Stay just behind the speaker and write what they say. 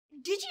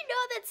Did you know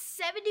that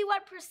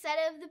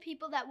 71% of the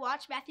people that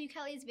watch Matthew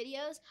Kelly's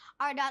videos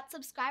are not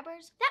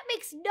subscribers? That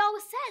makes no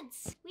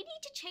sense. We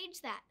need to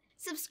change that.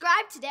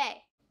 Subscribe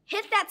today.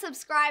 Hit that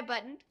subscribe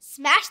button,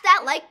 smash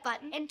that like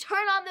button, and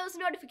turn on those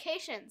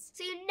notifications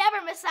so you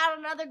never miss out on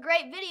another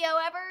great video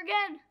ever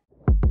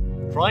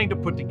again. Trying to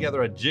put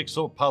together a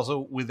jigsaw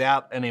puzzle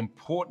without an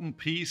important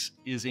piece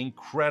is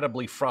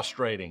incredibly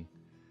frustrating.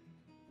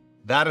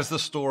 That is the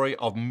story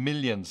of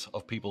millions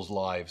of people's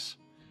lives.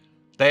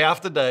 Day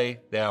after day,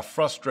 they are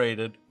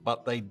frustrated,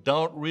 but they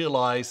don't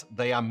realize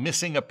they are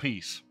missing a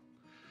piece.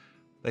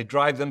 They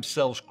drive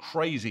themselves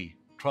crazy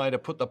trying to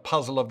put the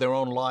puzzle of their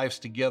own lives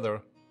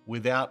together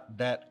without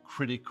that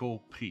critical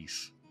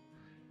piece.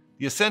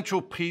 The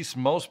essential piece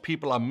most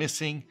people are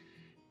missing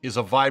is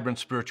a vibrant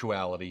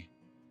spirituality.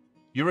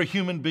 You're a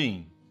human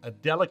being, a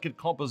delicate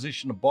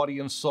composition of body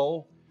and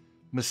soul,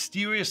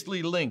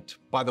 mysteriously linked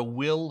by the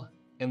will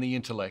and the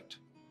intellect.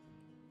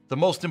 The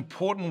most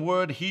important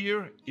word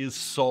here is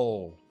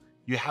soul.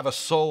 You have a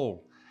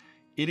soul.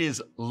 It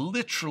is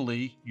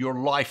literally your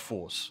life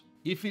force.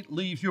 If it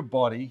leaves your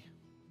body,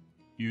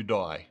 you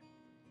die.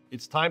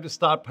 It's time to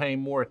start paying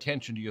more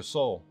attention to your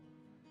soul.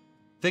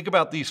 Think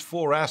about these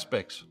 4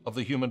 aspects of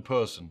the human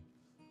person: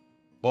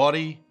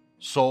 body,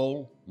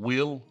 soul,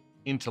 will,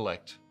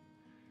 intellect.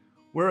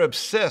 We're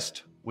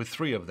obsessed with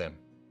 3 of them: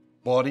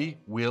 body,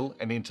 will,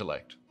 and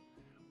intellect.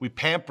 We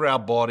pamper our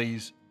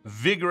bodies,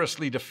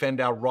 vigorously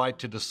defend our right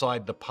to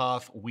decide the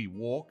path we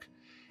walk,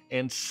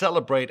 and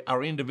celebrate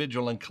our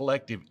individual and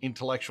collective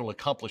intellectual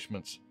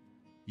accomplishments.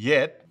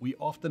 Yet, we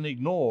often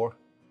ignore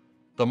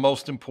the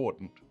most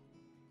important: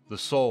 the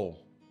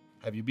soul.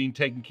 Have you been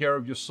taking care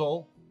of your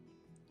soul?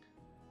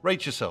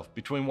 Rate yourself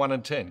between 1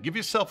 and 10. Give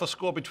yourself a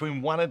score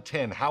between 1 and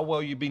 10, how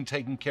well you've been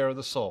taking care of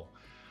the soul.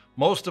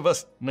 Most of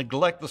us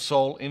neglect the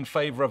soul in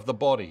favor of the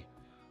body.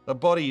 The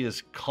body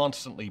is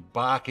constantly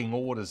barking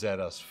orders at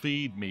us: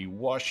 feed me,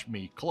 wash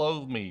me,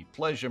 clothe me,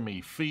 pleasure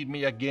me, feed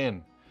me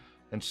again,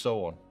 and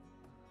so on.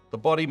 The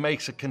body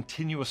makes a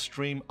continuous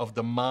stream of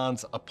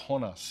demands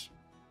upon us.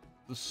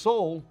 The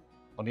soul,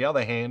 on the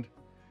other hand,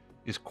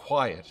 is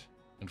quiet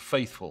and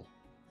faithful.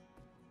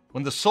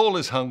 When the soul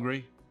is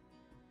hungry,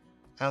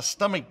 our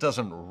stomach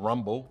doesn't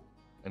rumble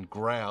and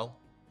growl,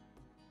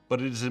 but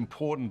it is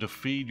important to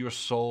feed your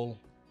soul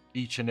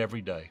each and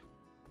every day.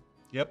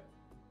 Yep,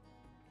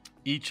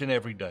 each and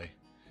every day.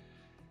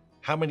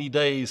 How many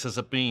days has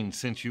it been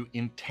since you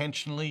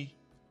intentionally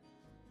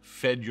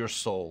fed your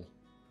soul?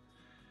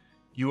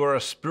 You are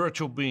a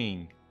spiritual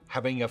being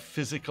having a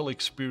physical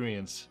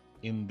experience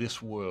in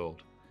this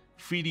world.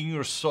 Feeding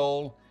your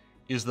soul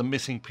is the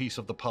missing piece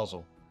of the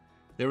puzzle.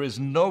 There is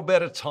no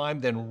better time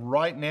than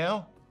right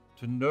now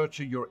to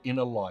nurture your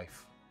inner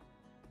life,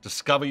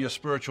 discover your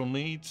spiritual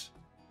needs,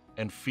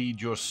 and feed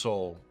your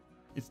soul.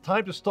 It's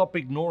time to stop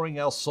ignoring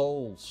our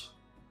souls.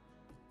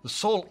 The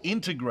soul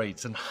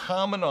integrates and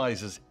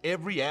harmonizes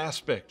every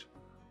aspect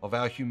of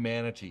our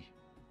humanity.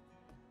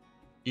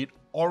 It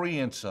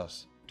orients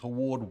us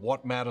toward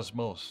what matters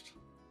most.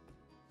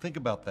 Think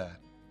about that.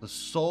 The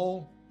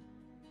soul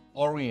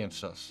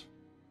orients us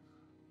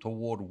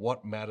toward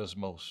what matters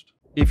most.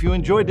 If you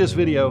enjoyed this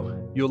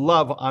video, you'll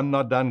love I'm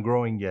Not Done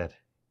Growing Yet.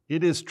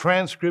 It is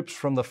transcripts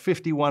from the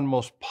 51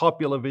 most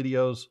popular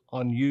videos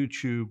on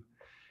YouTube,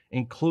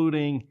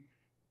 including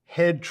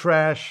head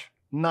trash,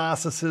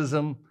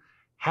 narcissism,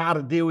 how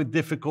to deal with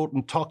difficult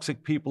and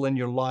toxic people in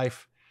your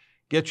life.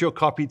 Get your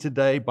copy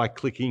today by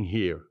clicking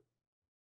here.